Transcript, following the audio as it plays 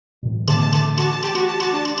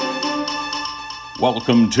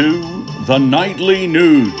Welcome to the Nightly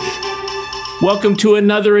Nuge. Welcome to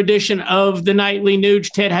another edition of the Nightly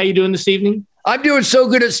Nuge. Ted, how you doing this evening? I'm doing so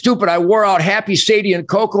good at stupid. I wore out Happy Sadie and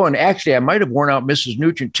Coco, and actually I might have worn out Mrs.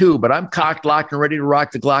 Nugent too, but I'm cocked, locked, and ready to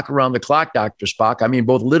rock the Glock around the clock, Dr. Spock. I mean,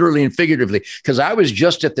 both literally and figuratively, because I was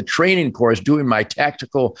just at the training course doing my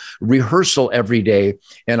tactical rehearsal every day,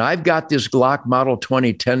 and I've got this Glock Model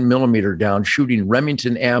 20 10 millimeter down shooting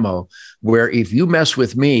Remington ammo, where if you mess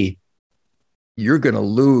with me, you're going to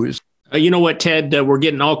lose. You know what, Ted? We're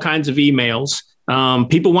getting all kinds of emails.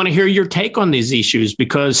 People want to hear your take on these issues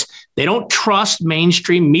because they don't trust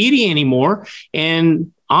mainstream media anymore.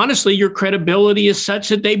 And honestly, your credibility is such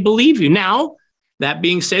that they believe you. Now, that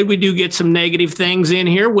being said, we do get some negative things in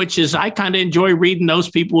here, which is I kind of enjoy reading those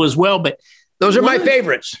people as well. But those are my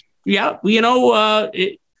favorites. Yeah,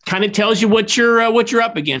 it kind of tells you what you're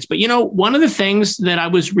up against. But, one of the things that I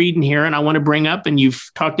was reading here and I want to bring up, and you've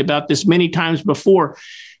talked about this many times before,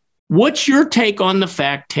 what's your take on the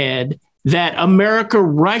fact, Ted, that America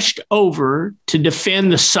rushed over to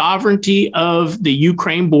defend the sovereignty of the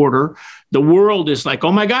Ukraine border? The world is like,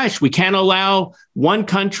 oh my gosh, we can't allow one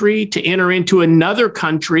country to enter into another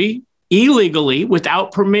country illegally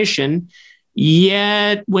without permission.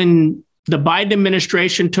 Yet when the Biden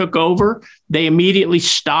administration took over, they immediately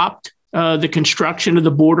stopped the construction of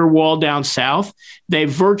the border wall down south. They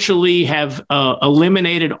virtually have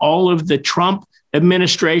eliminated all of the Trump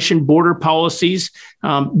administration border policies.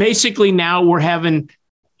 Basically, now we're having,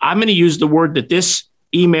 I'm going to use the word that this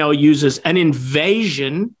email uses, an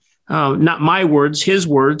invasion, not my words, his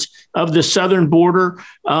words, of the southern border.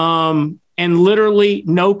 And literally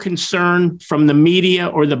no concern from the media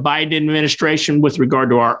or the Biden administration with regard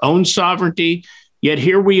to our own sovereignty. Yet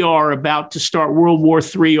here we are about to start World War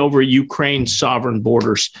III over Ukraine's sovereign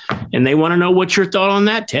borders. And they want to know what's your thought on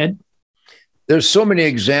that, Ted? There's so many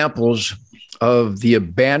examples of the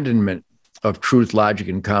abandonment of truth, logic,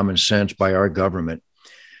 and common sense by our government.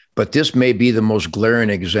 But this may be the most glaring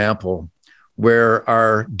example where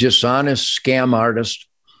our dishonest scam artist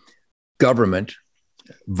government,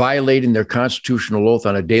 violating their constitutional oath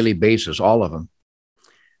on a daily basis, all of them,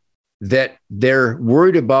 that they're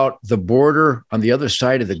worried about the border on the other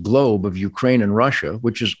side of the globe of Ukraine and Russia,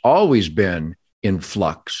 which has always been in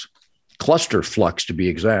flux, cluster flux to be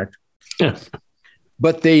exact. Yeah.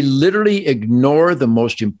 But they literally ignore the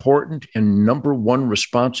most important and number one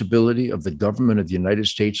responsibility of the government of the United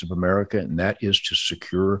States of America, and that is to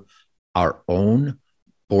secure our own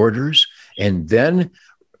borders and then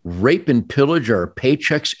rape and pillage our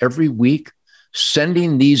paychecks every week,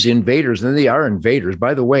 sending these invaders, and they are invaders.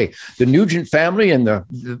 By the way, the Nugent family and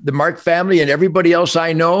the Mark family and everybody else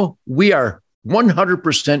I know, we are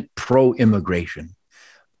 100% pro-immigration.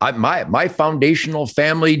 My foundational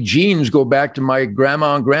family genes go back to my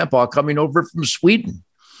grandma and grandpa coming over from Sweden.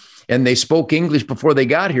 And they spoke English before they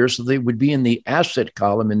got here, so they would be in the asset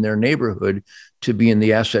column in their neighborhood to be in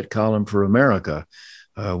the asset column for America.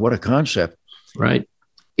 What a concept. Right.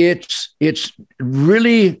 It's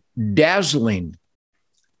really dazzling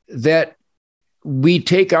that we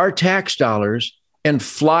take our tax dollars and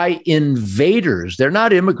fly invaders. They're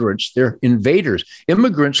not immigrants, they're invaders.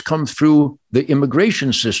 Immigrants come through the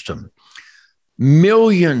immigration system.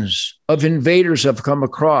 Millions of invaders have come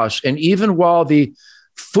across. And even while the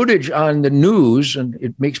footage on the news, and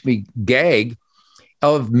it makes me gag,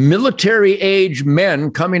 of military age men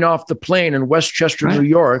coming off the plane in Westchester, New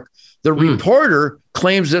York, the reporter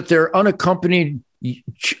claims that they're unaccompanied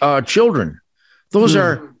children. Those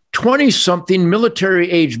are 20-something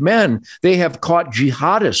military-age men. They have caught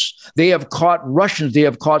jihadists. They have caught Russians. They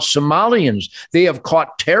have caught Somalians. They have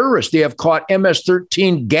caught terrorists. They have caught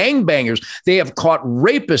MS-13 gangbangers. They have caught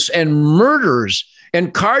rapists and murderers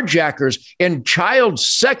and carjackers and child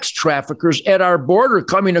sex traffickers at our border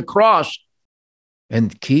coming across.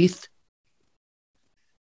 And Keith,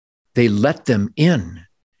 they let them in.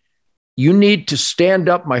 You need to stand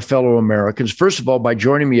up, my fellow Americans, first of all, by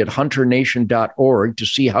joining me at hunternation.org to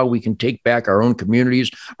see how we can take back our own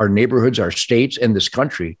communities, our neighborhoods, our states, and this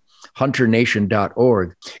country,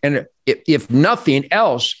 hunternation.org. And if nothing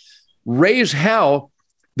else, raise hell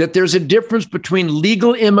that there's a difference between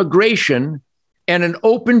legal immigration and an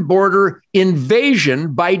open border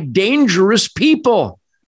invasion by dangerous people.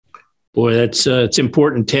 Boy, it's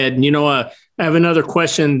important, Ted. And, I have another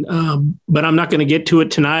question, but I'm not going to get to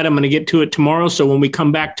it tonight. I'm going to get to it tomorrow. So when we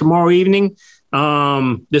come back tomorrow evening,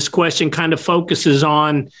 this question kind of focuses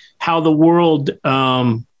on how the world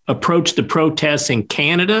approached the protests in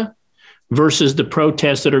Canada versus the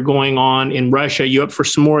protests that are going on in Russia. You up for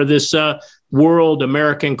some more of this world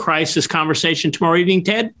American crisis conversation tomorrow evening,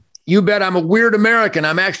 Ted? You bet. I'm a weird American.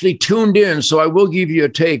 I'm actually tuned in. So I will give you a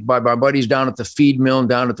take by my buddies down at the feed mill and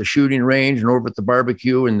down at the shooting range and over at the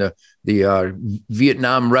barbecue and the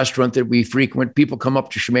Vietnam restaurant that we frequent. People come up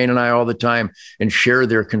to Shemaine and I all the time and share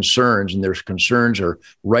their concerns. And their concerns are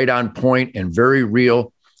right on point and very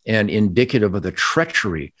real and indicative of the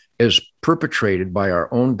treachery as perpetrated by our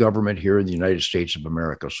own government here in the United States of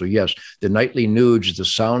America. So yes, the Nightly Nuge is the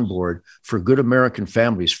soundboard for good American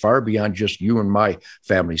families, far beyond just you and my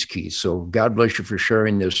family's, Keith. So God bless you for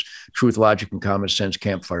sharing this truth, logic, and common sense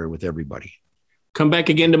campfire with everybody. Come back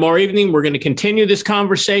again tomorrow evening. We're going to continue this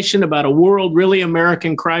conversation about a world, really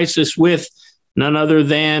American crisis with none other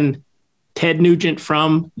than Ted Nugent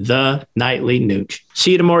from the Nightly Nuge.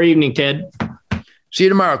 See you tomorrow evening, Ted. See you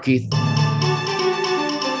tomorrow, Keith.